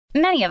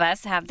Many of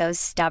us have those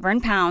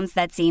stubborn pounds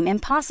that seem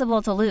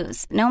impossible to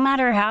lose, no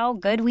matter how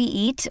good we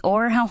eat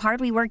or how hard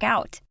we work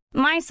out.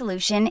 My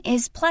solution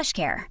is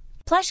PlushCare.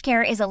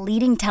 PlushCare is a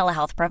leading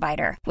telehealth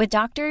provider with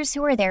doctors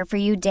who are there for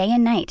you day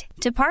and night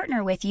to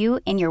partner with you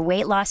in your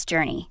weight loss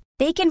journey.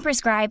 They can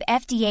prescribe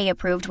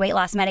FDA-approved weight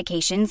loss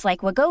medications like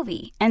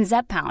Wegovy and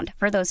Zepbound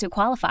for those who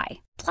qualify.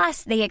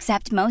 Plus, they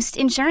accept most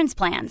insurance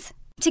plans.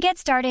 To get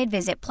started,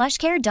 visit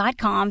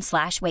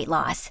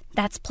plushcare.com/weightloss.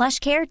 That's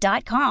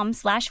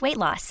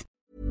plushcare.com/weightloss.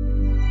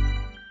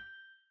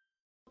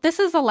 This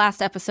is the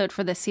last episode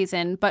for this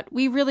season, but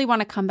we really want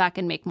to come back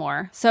and make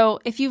more.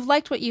 So if you've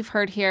liked what you've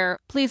heard here,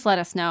 please let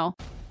us know.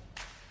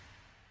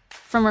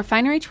 From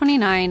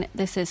Refinery29,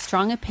 this is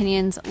Strong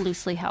Opinions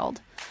Loosely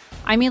Held.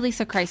 I'm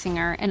Elisa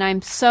Kreisinger, and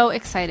I'm so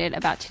excited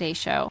about today's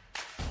show.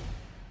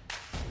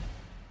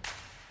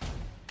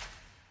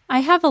 I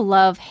have a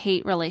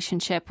love-hate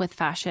relationship with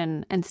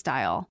fashion and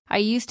style. I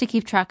used to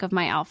keep track of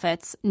my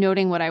outfits,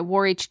 noting what I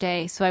wore each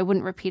day so I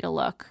wouldn't repeat a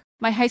look.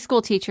 My high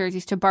school teachers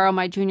used to borrow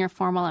my junior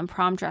formal and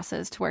prom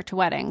dresses to wear to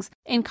weddings.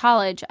 In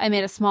college, I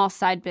made a small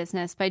side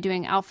business by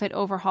doing outfit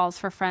overhauls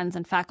for friends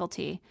and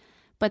faculty.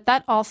 But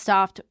that all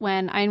stopped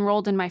when I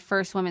enrolled in my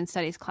first women's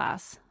studies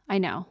class. I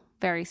know,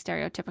 very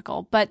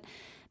stereotypical, but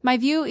my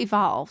view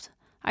evolved.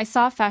 I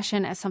saw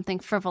fashion as something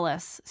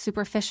frivolous,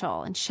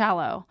 superficial, and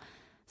shallow.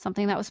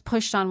 Something that was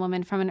pushed on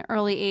women from an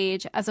early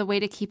age as a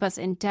way to keep us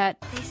in debt.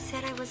 They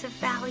said I was a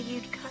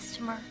valued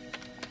customer.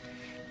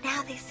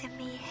 Now they send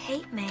me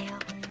hate mail.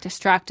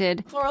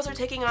 Distracted. Florals are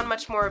taking on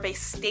much more of a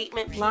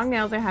statement piece. Long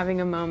nails are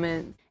having a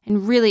moment.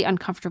 And really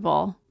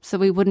uncomfortable, so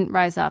we wouldn't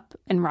rise up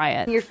and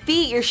riot. Your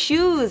feet, your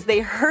shoes,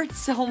 they hurt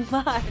so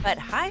much. But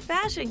high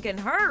fashion can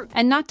hurt.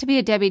 And not to be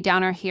a Debbie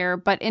Downer here,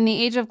 but in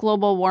the age of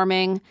global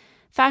warming,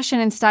 fashion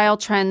and style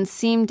trends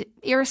seemed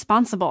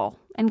irresponsible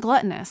and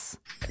gluttonous.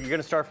 You're going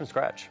to start from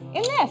scratch.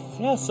 In this.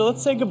 Yeah, so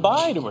let's say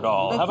goodbye to it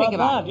all. How about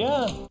that?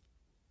 Yeah.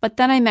 But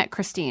then I met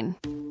Christine.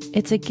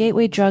 It's a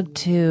gateway drug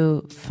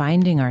to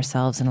finding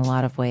ourselves in a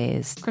lot of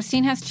ways.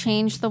 Christine has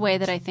changed the way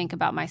that I think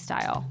about my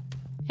style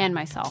and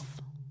myself.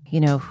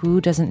 You know,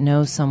 who doesn't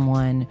know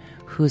someone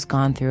who's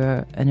gone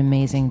through an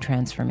amazing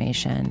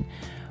transformation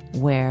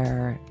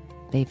where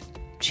they've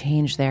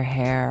changed their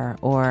hair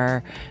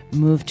or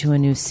moved to a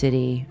new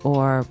city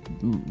or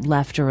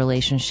left a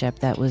relationship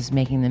that was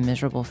making them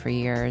miserable for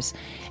years,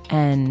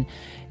 and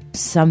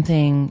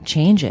something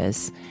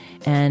changes,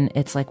 and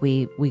it's like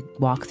we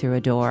walk through a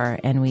door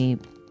and we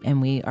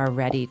are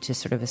ready to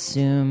sort of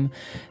assume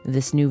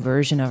this new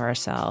version of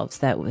ourselves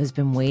that has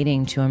been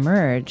waiting to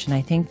emerge. And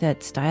I think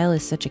that style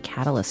is such a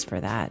catalyst for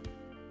that.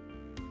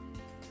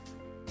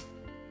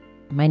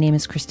 My name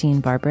is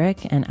Christine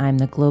Barbrick, and I'm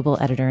the global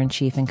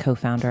editor-in-chief and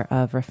co-founder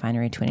of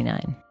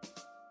Refinery29.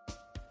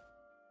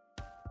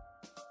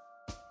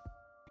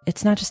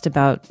 It's not just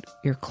about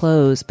your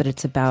clothes, but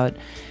it's about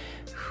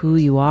who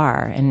you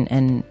are.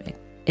 And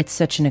it's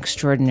such an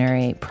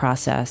extraordinary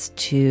process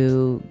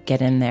to get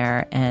in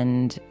there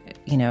and,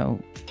 you know,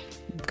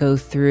 go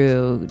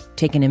through,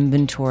 take an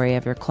inventory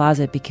of your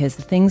closet, because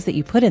the things that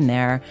you put in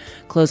there,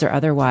 clothes or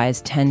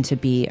otherwise, tend to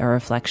be a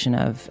reflection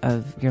of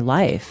your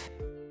life.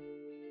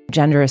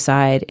 Gender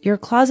aside, your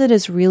closet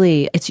is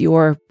really, it's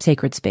your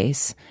sacred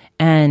space,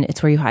 and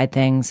it's where you hide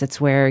things.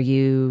 It's where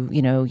you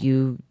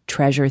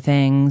treasure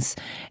things.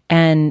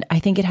 And I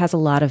think it has a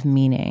lot of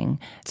meaning.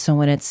 So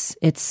when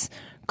it's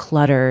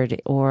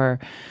cluttered or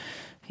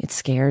it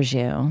scares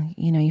you,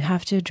 you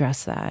have to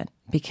address that,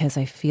 because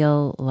I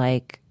feel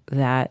like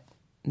that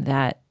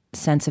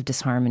sense of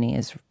disharmony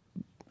is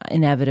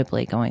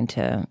inevitably going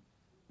to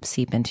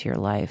seep into your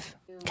life.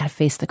 Gotta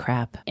face the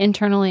crap.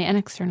 Internally and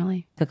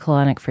externally. The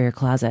colonic for your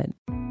closet.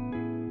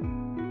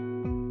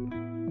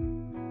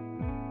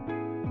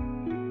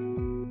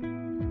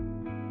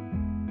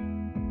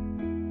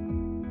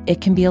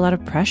 It can be a lot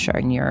of pressure,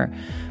 and you're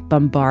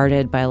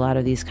bombarded by a lot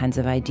of these kinds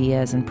of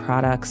ideas and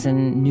products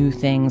and new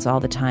things all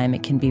the time.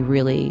 It can be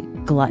really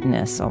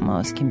gluttonous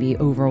almost, can be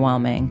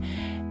overwhelming.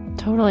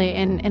 Totally.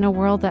 In a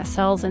world that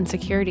sells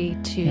insecurity,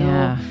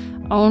 to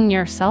own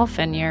yourself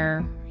and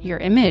your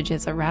image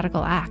is a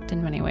radical act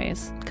in many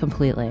ways.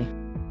 Completely.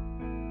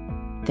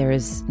 There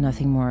is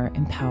nothing more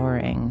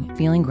empowering.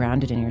 Feeling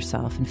grounded in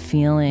yourself and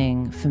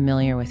feeling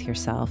familiar with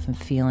yourself and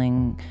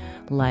feeling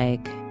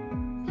like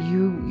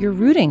you're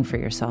rooting for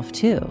yourself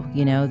too.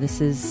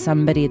 This is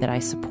somebody that I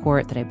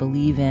support, that I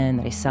believe in,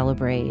 that I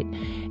celebrate,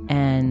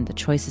 and the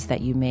choices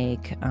that you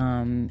make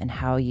and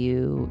how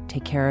you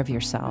take care of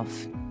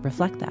yourself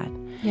reflect that.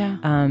 Yeah.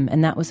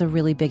 And that was a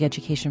really big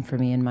education for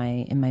me in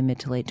my mid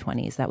to late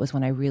 20s. That was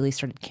when I really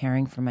started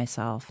caring for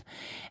myself.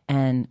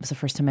 And it was the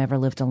first time I ever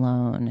lived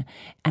alone.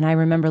 And I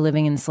remember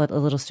living in this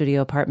little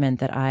studio apartment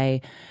that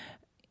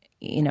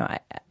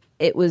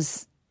it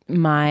was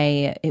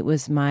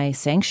my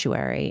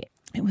sanctuary.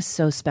 It was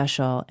so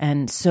special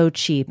and so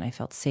cheap. And I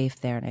felt safe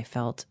there, and I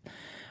felt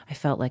I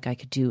felt like I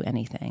could do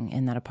anything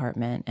in that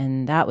apartment.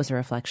 And that was a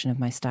reflection of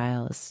my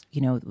style.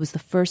 It was the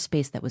first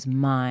space that was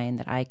mine,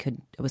 that I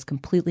was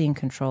completely in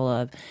control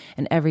of.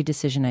 And every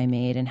decision I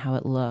made and how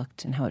it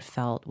looked and how it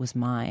felt was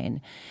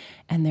mine.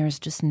 And there's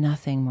just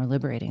nothing more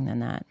liberating than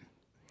that.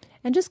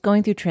 And just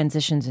going through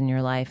transitions in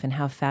your life and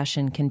how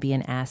fashion can be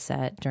an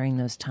asset during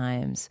those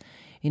times,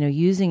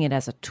 using it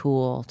as a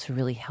tool to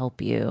really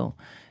help you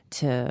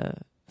to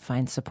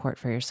find support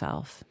for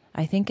yourself,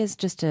 I think is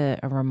just a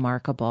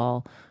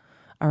remarkable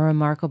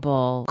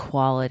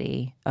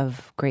quality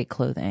of great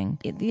clothing.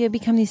 They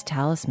become these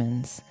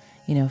talismans,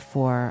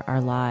 for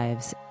our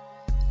lives.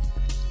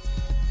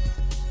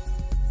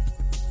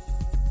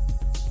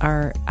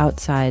 Our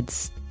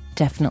outsides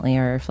definitely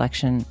are a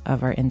reflection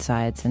of our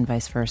insides and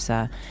vice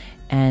versa.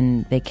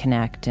 And they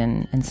connect,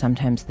 and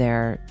sometimes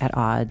they're at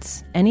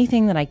odds.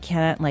 Anything that I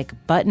can't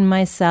button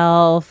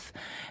myself,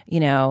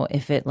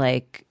 if it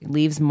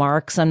leaves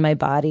marks on my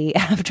body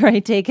after I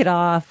take it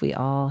off, we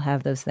all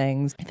have those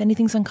things. If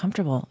anything's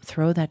uncomfortable,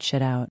 throw that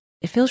shit out.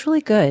 It feels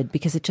really good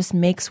because it just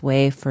makes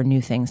way for new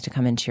things to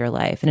come into your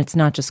life. And it's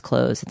not just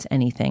clothes, it's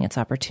anything. It's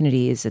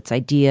opportunities, it's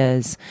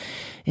ideas.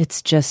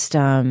 It's just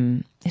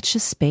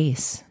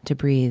space to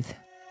breathe.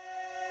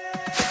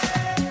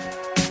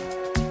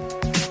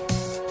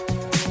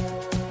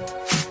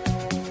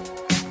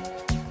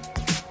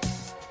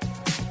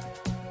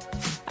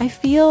 I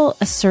feel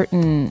a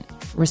certain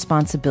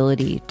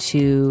responsibility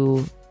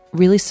to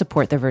really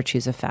support the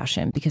virtues of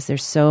fashion because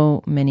there's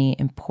so many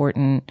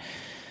important,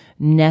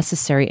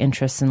 necessary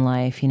interests in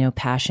life,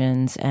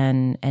 passions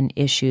and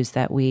issues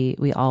that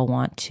we all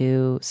want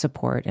to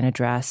support and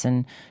address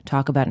and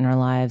talk about in our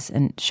lives.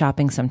 And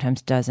shopping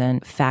sometimes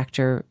doesn't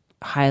factor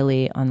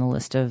highly on the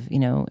list of,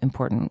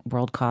 important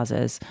world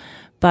causes.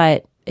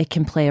 But it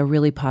can play a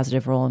really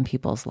positive role in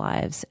people's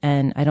lives.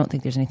 And I don't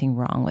think there's anything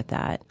wrong with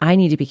that. I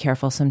need to be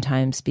careful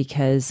sometimes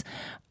because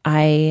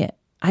I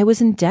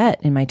was in debt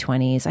in my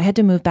 20s. I had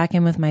to move back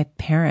in with my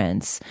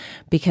parents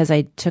because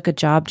I took a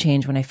job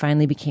change when I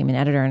finally became an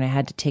editor, and I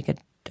had to take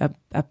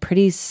a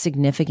pretty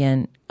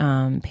significant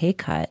pay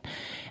cut.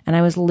 And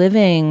I was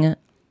living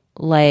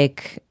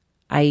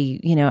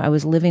I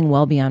was living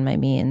well beyond my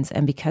means.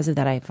 And because of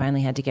that, I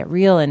finally had to get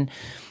real and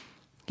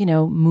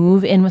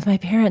move in with my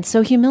parents.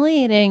 So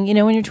humiliating,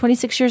 when you're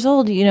 26 years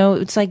old,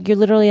 it's like you're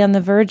literally on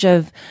the verge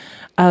of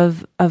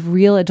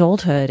real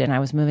adulthood. And I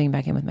was moving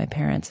back in with my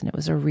parents, and it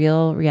was a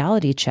real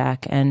reality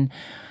check. And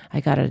I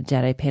got out of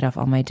debt. I paid off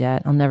all my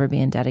debt. I'll never be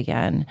in debt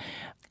again.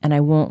 And I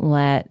won't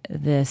let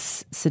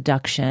this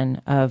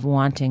seduction of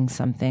wanting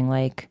something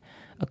like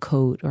a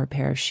coat or a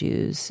pair of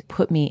shoes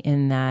put me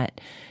in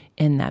that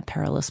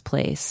perilous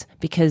place,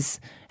 because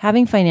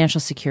having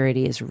financial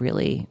security is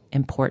really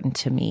important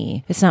to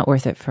me. It's not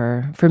worth it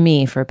for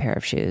me for a pair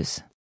of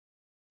shoes.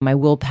 My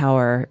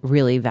willpower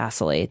really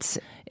vacillates.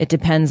 It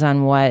depends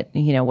on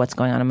what's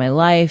going on in my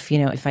life.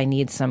 If I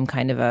need some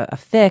kind of a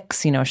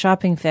fix, a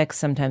shopping fix,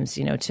 sometimes,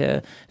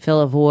 to fill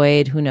a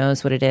void, who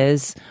knows what it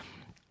is.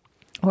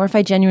 Or if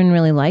I genuinely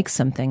really like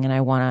something and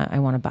I want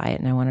to buy it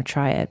and I want to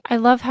try it. I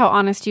love how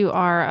honest you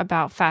are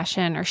about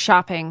fashion or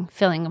shopping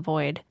filling a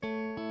void.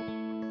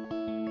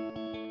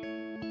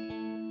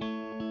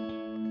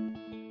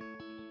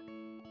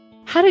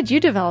 How did you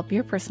develop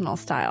your personal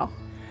style?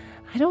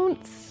 I don't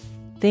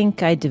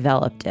think I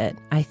developed it.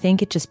 I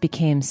think it just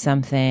became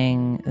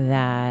something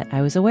that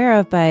I was aware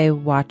of by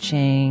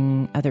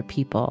watching other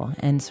people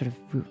and sort of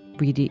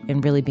reading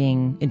and really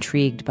being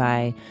intrigued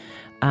by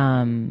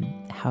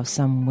how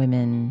some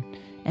women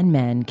and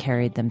men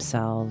carried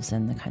themselves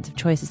and the kinds of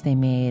choices they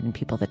made, and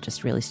people that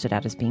just really stood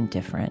out as being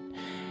different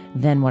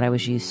than what I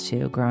was used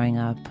to growing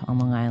up on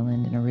Long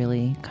Island in a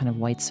really kind of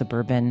white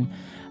suburban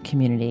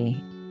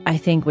community. I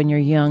think when you're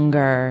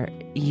younger,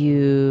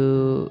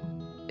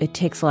 it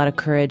takes a lot of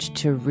courage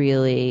to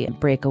really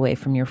break away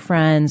from your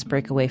friends,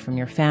 break away from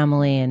your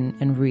family,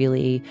 and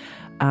really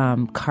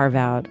carve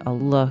out a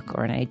look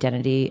or an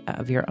identity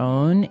of your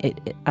own.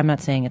 I'm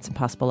not saying it's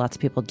impossible. Lots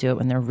of people do it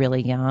when they're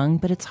really young,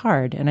 but it's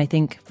hard. And I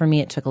think for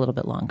me, it took a little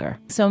bit longer.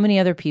 So many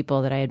other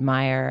people that I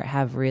admire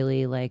have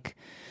really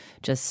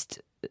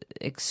just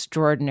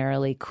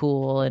extraordinarily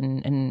cool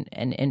and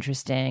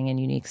interesting and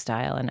unique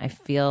style. And I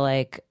feel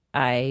like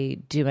I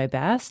do my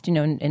best,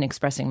 in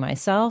expressing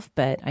myself,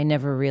 but I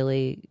never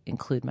really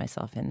include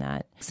myself in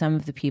that. Some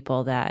of the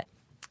people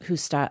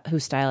whose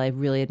style I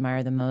really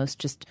admire the most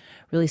just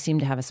really seem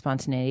to have a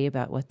spontaneity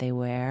about what they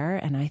wear,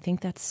 and I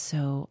think that's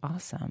so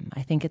awesome.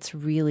 I think it's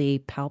really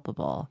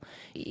palpable.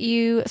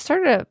 You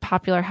started a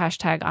popular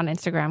hashtag on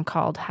Instagram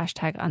called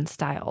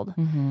 #Unstyled.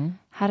 Mm-hmm.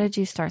 How did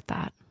you start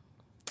that?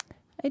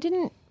 I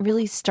didn't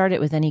really start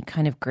it with any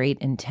kind of great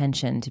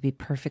intention, to be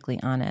perfectly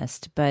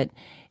honest, but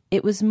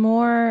it was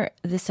more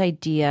this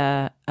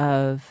idea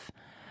of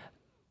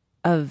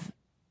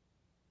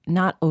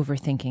not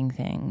overthinking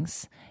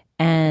things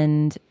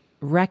and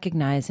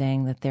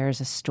recognizing that there's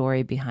a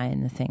story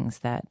behind the things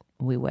that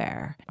we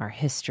wear, our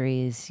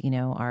histories,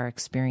 our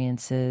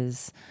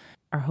experiences,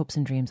 our hopes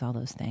and dreams, all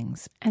those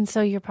things. And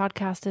so your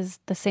podcast is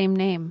the same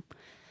name,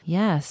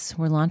 Yes,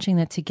 we're launching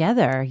that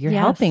together. You're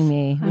Yes, helping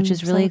me, which I'm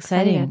is really so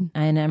exciting. excited.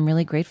 And I'm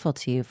really grateful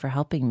to you for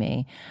helping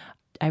me.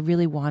 I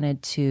really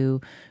wanted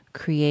to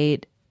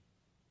create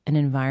an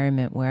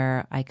environment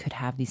where I could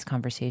have these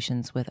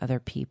conversations with other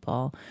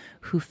people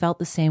who felt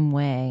the same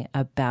way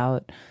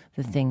about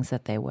the things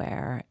that they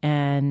wear,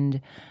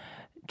 and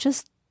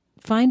just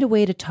find a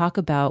way to talk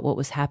about what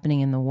was happening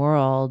in the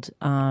world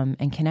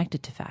and connect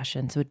it to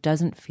fashion so it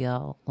doesn't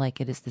feel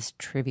like it is this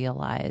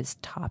trivialized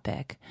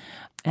topic.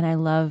 And I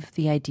love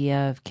the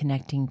idea of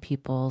connecting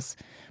people's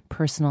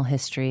personal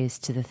histories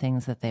to the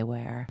things that they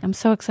wear. I'm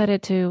so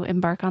excited to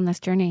embark on this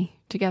journey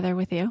together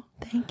with you.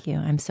 Thank you.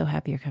 I'm so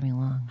happy you're coming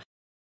along.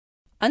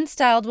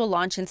 Unstyled will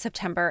launch in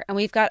September, and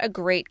we've got a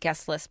great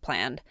guest list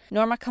planned.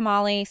 Norma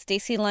Kamali,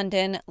 Stacey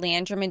London,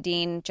 Leandra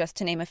Medine, just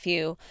to name a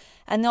few.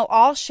 And they'll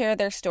all share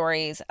their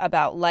stories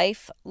about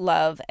life,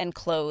 love, and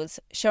clothes,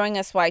 showing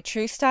us why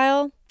true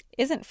style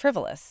isn't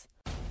frivolous.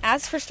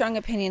 As for Strong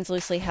Opinions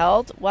Loosely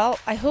Held, well,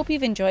 I hope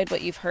you've enjoyed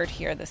what you've heard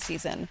here this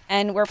season.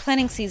 And we're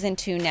planning season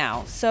 2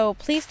 now, so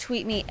please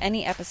tweet me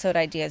any episode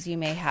ideas you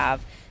may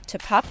have to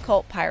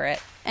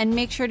PopCultPirate. And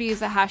make sure to use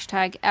the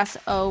hashtag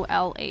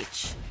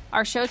SOLH.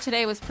 Our show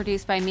today was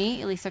produced by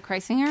me, Elisa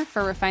Kreisinger,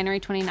 for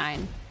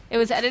Refinery29. It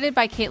was edited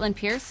by Caitlin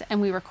Pierce,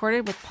 and we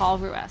recorded with Paul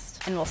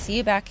Ruest. And we'll see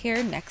you back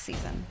here next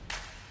season.